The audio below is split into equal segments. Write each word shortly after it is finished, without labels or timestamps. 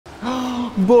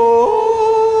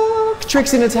Book!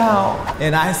 Trixie Natal.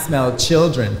 And I smell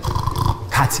children.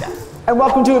 Katya. And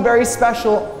welcome to a very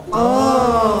special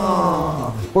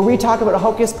where we talk about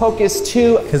Hocus Pocus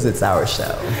 2. Because it's our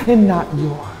show. And not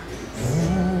yours.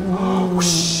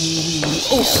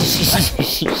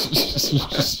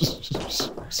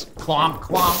 Clomp,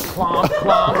 clomp, clomp,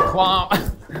 clomp,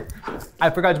 clomp. I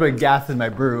forgot to put gas in my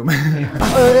broom.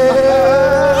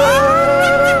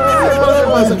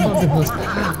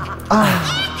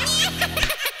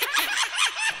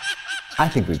 I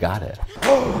think we got it.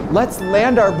 Let's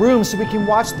land our broom so we can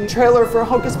watch the trailer for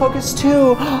Hocus Pocus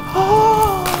 2.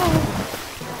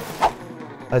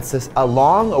 It's a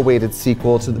long-awaited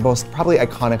sequel to the most probably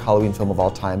iconic Halloween film of all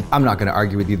time. I'm not gonna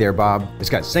argue with you there, Bob. It's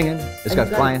got singing, it's got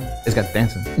flying, it's got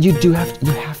dancing. You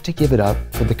have to give it up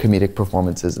for the comedic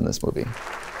performances in this movie.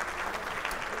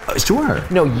 Sure.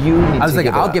 No, you need to. I was like,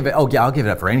 I'll give give it. Oh yeah, I'll give it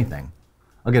up for anything.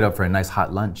 I'll give it up for a nice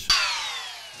hot lunch.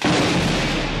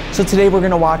 So today we're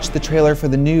gonna watch the trailer for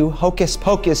the new Hocus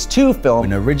Pocus 2 film,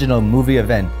 An original movie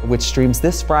event, which streams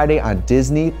this Friday on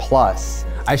Disney+.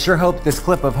 I sure hope this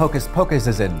clip of Hocus Pocus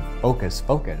is in Hocus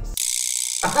Pocus.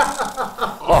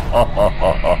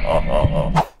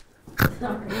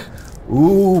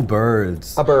 Ooh,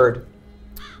 birds. A bird.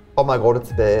 Oh my God,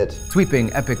 it's a bird.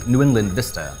 Sweeping epic New England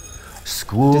vista.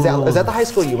 School. Is that the high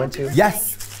school you went to?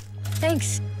 Yes.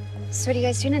 Thanks. So what are you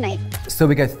guys doing tonight? So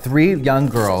we got 3 young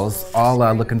girls all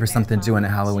looking for something to do on a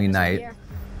Halloween night.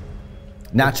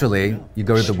 Naturally, you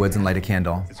go to the woods and light a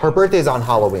candle. Her birthday's on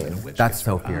Halloween. That's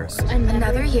so fierce. And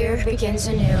another year begins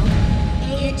anew.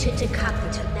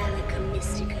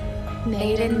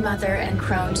 Maiden, Mother, and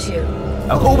Crone 2.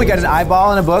 Oh, we got an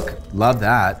eyeball in a book. Love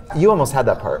that. You almost had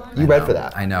that part. You read for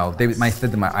that. I know. They said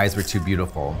that my eyes were too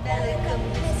beautiful.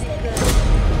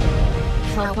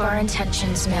 Help our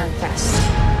intentions manifest.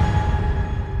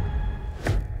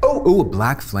 Ooh,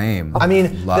 black flame. I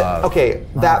mean, love.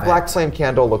 That black flame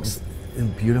candle looks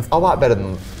beautiful. a lot better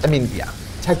than, yeah.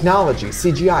 Technology,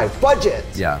 CGI, budget.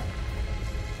 Yeah.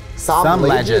 Some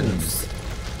legends.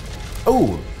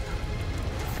 Ooh.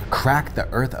 Crack the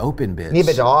earth open, bitch.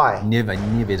 Never die. Never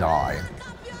die.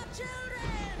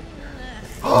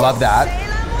 Love that.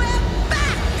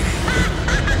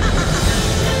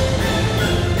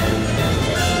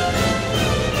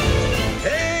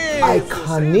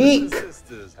 Iconic.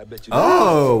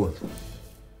 Oh.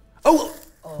 Oh.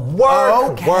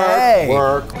 Work. Okay.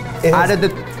 Work. Out of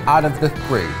the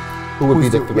 3. Who would be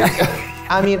the 3?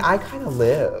 I mean, I kind of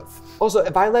live. Also,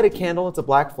 if I light a candle, it's a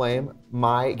black flame,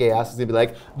 my gay ass is gonna be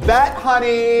like, bet,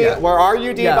 honey, where are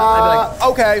you, diva? Yeah, I'd be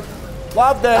like, okay,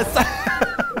 love this.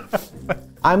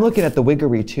 I'm looking at the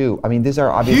wiggery too. I mean, these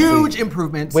are obviously huge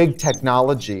improvements. Wig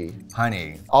technology.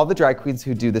 Honey. All the drag queens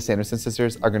who do the Sanderson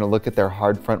sisters are gonna look at their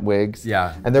hard front wigs.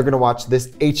 Yeah. And they're gonna watch this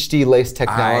HD lace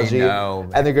technology. I know.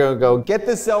 And they're gonna go, get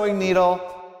the sewing needle.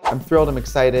 I'm thrilled, I'm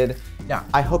excited. Yeah.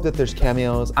 I hope that there's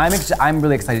cameos. I'm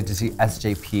really excited to see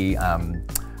SJP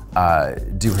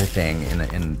do her thing,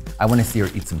 and I want to see her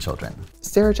eat some children.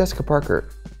 Sarah Jessica Parker,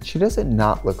 she doesn't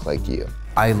not look like you.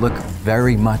 I look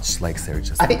very much like Sarah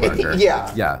Jessica Parker. Yeah.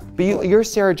 Yeah. But you're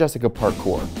Sarah Jessica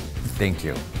Parkour. Thank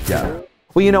you. Yeah.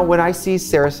 Well, you know, when I see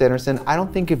Sarah Sanderson, I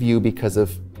don't think of you because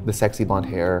of the sexy blonde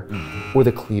hair or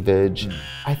the cleavage.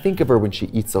 I think of her when she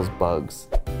eats those bugs.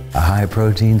 A high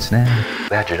protein snack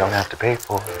that you don't have to pay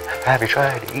for. Have you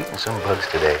tried eating some bugs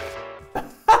today?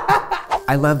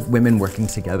 I love women working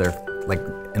together, like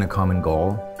in a common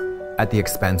goal, at the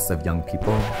expense of young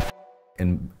people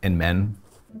and men.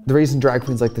 The reason drag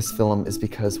queens like this film is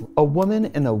because a woman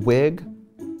in a wig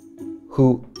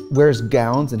who wears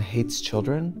gowns and hates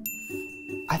children,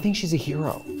 I think she's a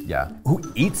hero. Yeah, who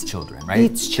eats children, right?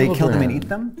 Eats children. They kill them and eat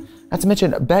them? Not to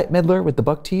mention Bette Midler with the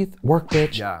buck teeth, work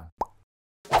bitch. Yeah.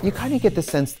 You kind of get the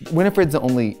sense Winifred's the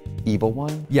only evil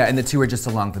one. Yeah, and the 2 are just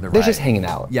along for the ride. They're just hanging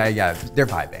out. Yeah, they're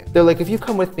vibing. They're like, if you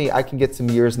come with me, I can get some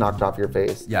years knocked off your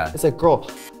face. Yeah. It's like, girl,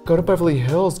 go to Beverly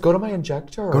Hills, go to my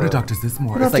injector. Go to Dr.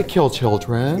 Sismore. You don't have to kill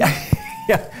children.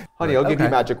 Yeah. Honey, I'll give you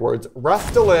magic words.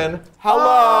 Restylane,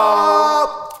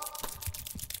 hello!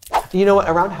 You know what,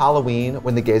 around Halloween,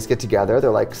 when the gays get together,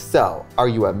 they're like, so, are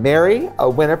you a Mary, a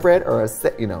Winifred, or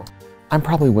you know? I'm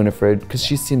probably Winifred, because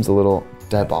she seems a little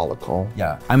diabolical.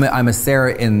 Yeah, I'm a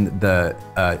Sarah in the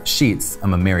sheets,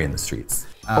 I'm a Mary in the streets.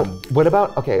 What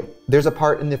about, okay, there's a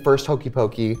part in the first Hokey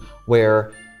Pokey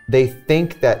where they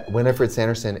think that Winifred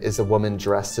Sanderson is a woman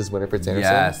dressed as Winifred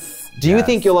Sanderson. Yes. Do you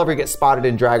think you'll ever get spotted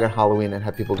in drag on Halloween and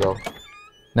have people go,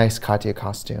 nice Katya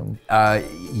costume?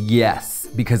 Yes.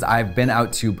 because I've been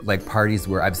out to like parties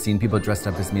where I've seen people dressed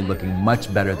up as me looking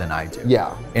much better than I do.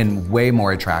 Yeah. And way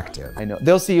more attractive. I know.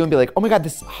 They'll see you and be like, oh my God,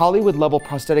 this Hollywood level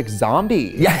prosthetic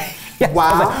zombie. Yeah. Yes.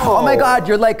 Wow. Like, oh my God,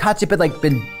 you're like Katya, but like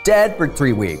been dead for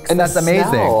 3 weeks. And that's amazing.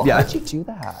 Smell. Yeah. How'd you do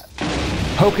that?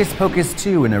 Hocus Pocus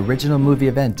 2, an original movie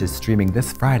event, is streaming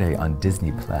this Friday on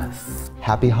Disney+.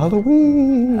 Happy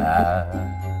Halloween.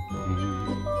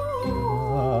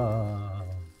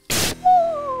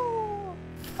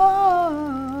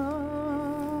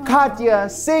 Katya,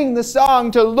 sing the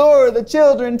song to lure the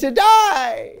children to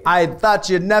die. I thought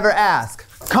you'd never ask.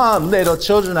 Come, little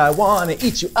children, I wanna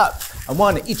eat you up. I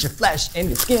wanna eat your flesh and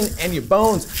your skin and your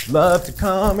bones. Love to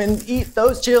come and eat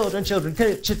those children.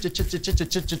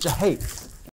 Hey.